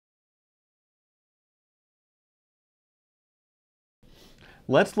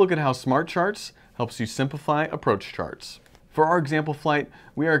Let's look at how SmartCharts helps you simplify approach charts. For our example flight,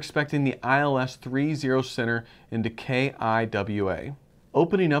 we are expecting the ILS 30 center into KIWA.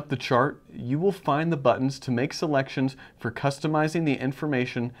 Opening up the chart, you will find the buttons to make selections for customizing the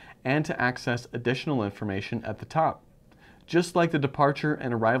information and to access additional information at the top. Just like the departure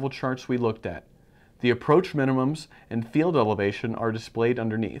and arrival charts we looked at, the approach minimums and field elevation are displayed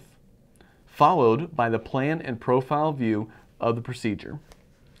underneath, followed by the plan and profile view of the procedure.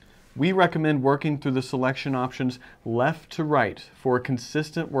 We recommend working through the selection options left to right for a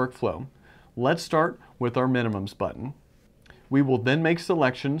consistent workflow. Let's start with our minimums button. We will then make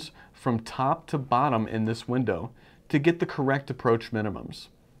selections from top to bottom in this window to get the correct approach minimums.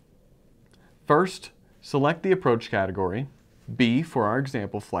 First, select the approach category, B for our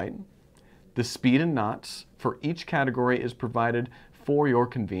example flight. The speed in knots for each category is provided for your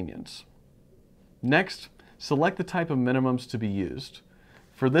convenience. Next, select the type of minimums to be used.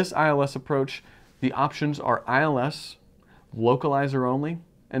 For this ILS approach, the options are ILS, localizer only,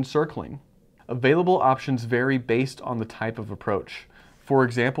 and circling. Available options vary based on the type of approach. For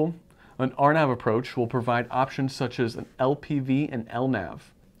example, an RNAV approach will provide options such as an LPV and LNAV.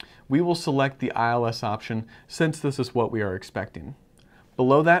 We will select the ILS option since this is what we are expecting.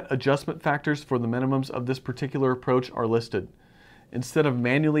 Below that, adjustment factors for the minimums of this particular approach are listed. Instead of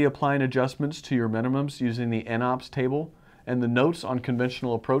manually applying adjustments to your minimums using the NOPS table and the notes on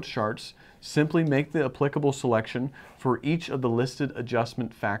conventional approach charts, simply make the applicable selection for each of the listed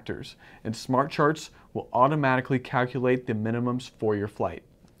adjustment factors, and SmartCharts will automatically calculate the minimums for your flight.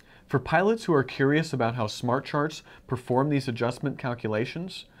 For pilots who are curious about how SmartCharts perform these adjustment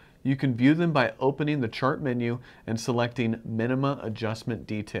calculations, you can view them by opening the chart menu and selecting Minima Adjustment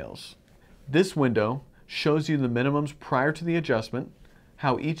Details. This window shows you the minimums prior to the adjustment,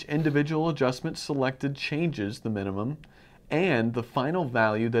 how each individual adjustment selected changes the minimum, and the final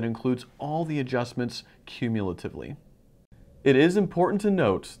value that includes all the adjustments cumulatively. It is important to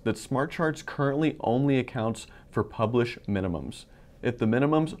note that SmartCharts currently only accounts for published minimums. If the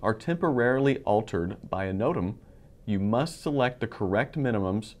minimums are temporarily altered by a NOTAM, you must select the correct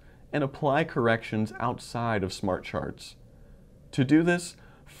minimums and apply corrections outside of SmartCharts. To do this,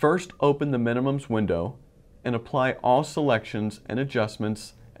 first open the minimums window and apply all selections and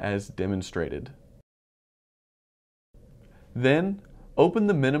adjustments as demonstrated. Then, open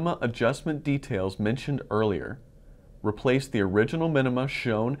the minima adjustment details mentioned earlier. Replace the original minima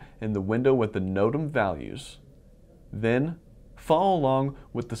shown in the window with the NOTAM values. Then, follow along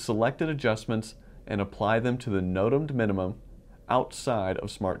with the selected adjustments and apply them to the NOTAMed minimum outside of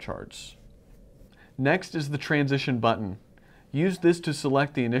SmartCharts. Next is the transition button. Use this to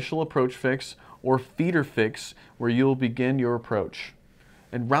select the initial approach fix or feeder fix where you will begin your approach,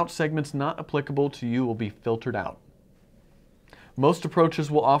 and route segments not applicable to you will be filtered out. Most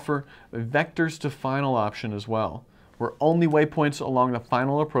approaches will offer a vectors to final option as well, where only waypoints along the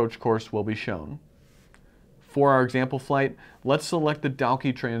final approach course will be shown. For our example flight, let's select the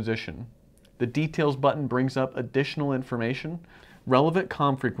Dalkey transition. The Details button brings up additional information. Relevant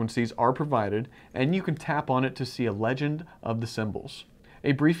comm frequencies are provided, and you can tap on it to see a legend of the symbols.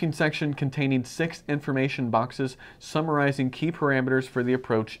 A briefing section containing 6 information boxes summarizing key parameters for the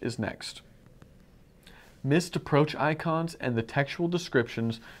approach is next. Missed approach icons and the textual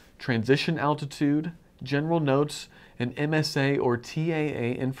descriptions, transition altitude, general notes, and MSA or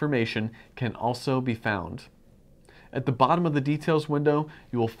TAA information can also be found. At the bottom of the details window,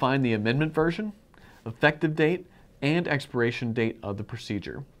 you will find the amendment version, effective date, and expiration date of the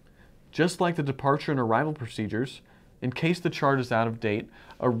procedure. Just like the departure and arrival procedures, in case the chart is out of date,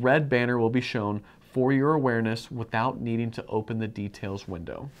 a red banner will be shown for your awareness without needing to open the details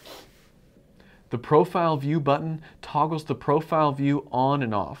window. The Profile View button toggles the profile view on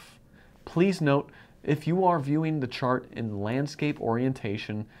and off. Please note, if you are viewing the chart in landscape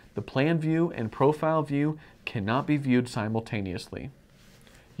orientation, the plan view and profile view cannot be viewed simultaneously.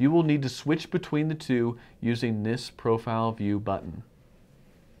 You will need to switch between the two using this Profile View button.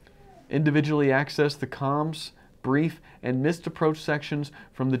 Individually access the comms, brief, and missed approach sections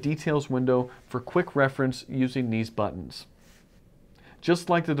from the details window for quick reference using these buttons.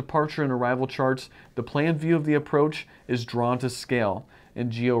 Just like the departure and arrival charts, the plan view of the approach is drawn to scale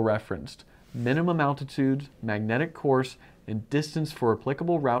and georeferenced. Minimum altitude, magnetic course, and distance for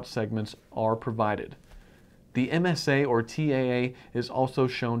applicable route segments are provided. The MSA or TAA is also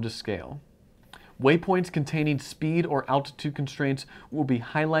shown to scale. Waypoints containing speed or altitude constraints will be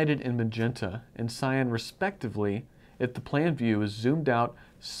highlighted in magenta and cyan respectively if the plan view is zoomed out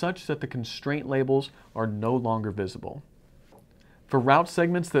such that the constraint labels are no longer visible. For route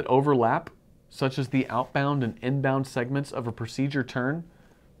segments that overlap, such as the outbound and inbound segments of a procedure turn,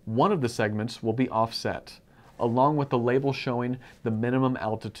 one of the segments will be offset, along with the label showing the minimum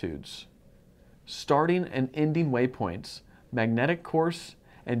altitudes. Starting and ending waypoints, magnetic course,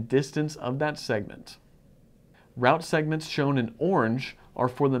 and distance of that segment. Route segments shown in orange are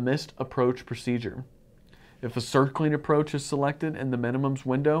for the missed approach procedure. If a circling approach is selected in the minimums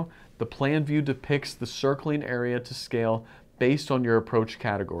window, the plan view depicts the circling area to scale based on your approach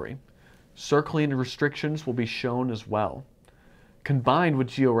category. Circling restrictions will be shown as well. Combined with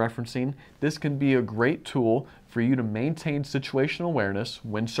georeferencing, this can be a great tool for you to maintain situational awareness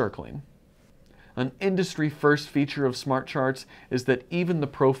when circling. An industry-first feature of SmartCharts is that even the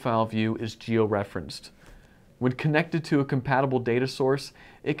profile view is georeferenced. When connected to a compatible data source,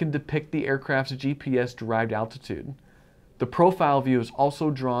 it can depict the aircraft's GPS-derived altitude. The profile view is also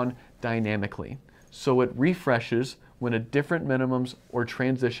drawn dynamically, so it refreshes when a different minimums or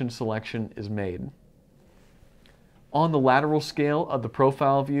transition selection is made. On the lateral scale of the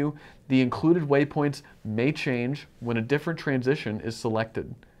profile view, the included waypoints may change when a different transition is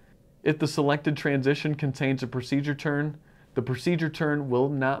selected. If the selected transition contains a procedure turn, the procedure turn will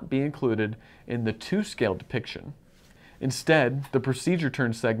not be included in the to-scale depiction. Instead, the procedure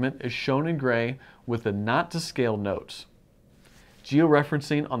turn segment is shown in gray with the not-to-scale notes.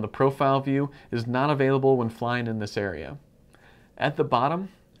 Georeferencing on the profile view is not available when flying in this area. At the bottom,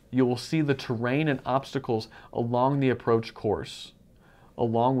 you will see the terrain and obstacles along the approach course,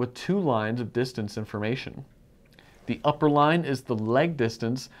 along with 2 lines of distance information. The upper line is the leg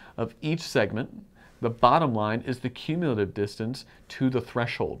distance of each segment. The bottom line is the cumulative distance to the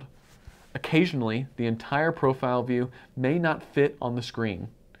threshold. Occasionally, the entire profile view may not fit on the screen.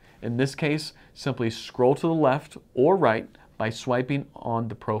 In this case, simply scroll to the left or right by swiping on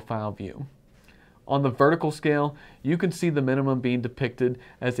the profile view. On the vertical scale, you can see the minimum being depicted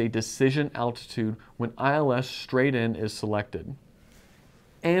as a decision altitude when ILS straight in is selected,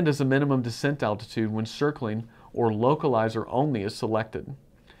 and as a minimum descent altitude when circling or localizer only is selected.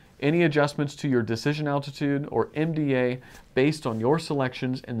 Any adjustments to your decision altitude or MDA based on your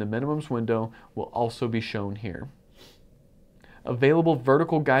selections in the minimums window will also be shown here. Available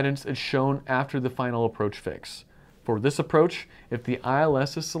vertical guidance is shown after the final approach fix. For this approach, if the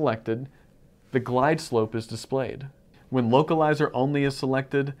ILS is selected, the glide slope is displayed. When localizer only is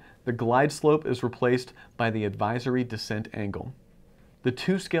selected, the glide slope is replaced by the advisory descent angle. The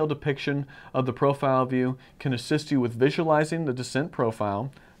to-scale depiction of the profile view can assist you with visualizing the descent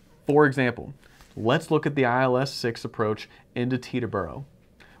profile. For example, let's look at the ILS-6 approach into Teterboro.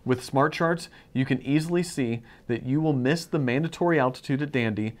 With SmartCharts, you can easily see that you will miss the mandatory altitude at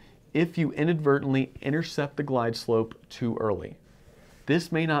Dandy if you inadvertently intercept the glide slope too early.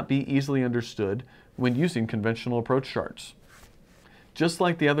 This may not be easily understood when using conventional approach charts. Just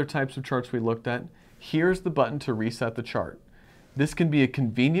like the other types of charts we looked at, here's the button to reset the chart. This can be a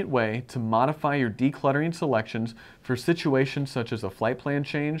convenient way to modify your decluttering selections for situations such as a flight plan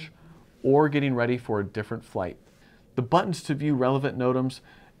change or getting ready for a different flight. The buttons to view relevant NOTAMs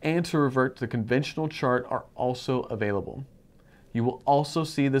and to revert to the conventional chart are also available. You will also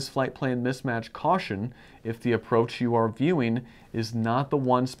see this flight plan mismatch caution if the approach you are viewing is not the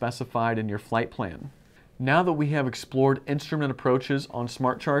one specified in your flight plan. Now that we have explored instrument approaches on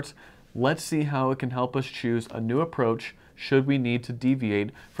SmartCharts, let's see how it can help us choose a new approach should we need to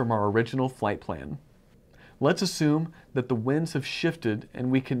deviate from our original flight plan. Let's assume that the winds have shifted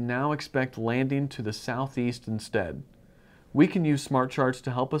and we can now expect landing to the southeast instead. We can use SmartCharts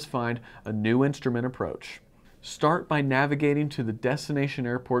to help us find a new instrument approach. Start by navigating to the destination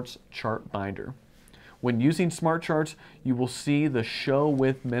airport's chart binder. When using SmartCharts, you will see the Show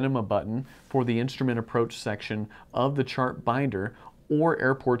with Minima button for the instrument approach section of the chart binder or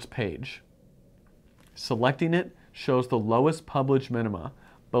airport's page. Selecting it shows the lowest published minima,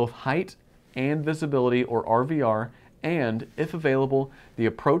 both height and visibility or RVR, and, if available, the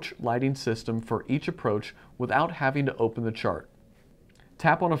approach lighting system for each approach without having to open the chart.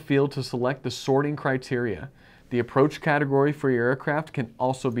 Tap on a field to select the sorting criteria. The approach category for your aircraft can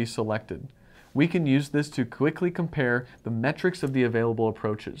also be selected. We can use this to quickly compare the metrics of the available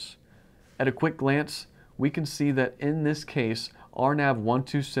approaches. At a quick glance, we can see that in this case, RNAV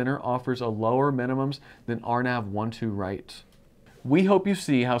 12 center offers a lower minimums than RNAV 12 right. We hope you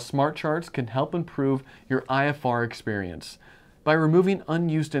see how SmartCharts can help improve your IFR experience by removing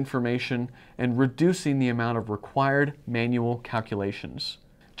unused information and reducing the amount of required manual calculations.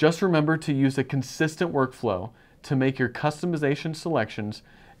 Just remember to use a consistent workflow to make your customization selections,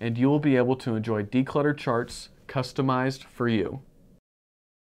 and you will be able to enjoy decluttered charts customized for you.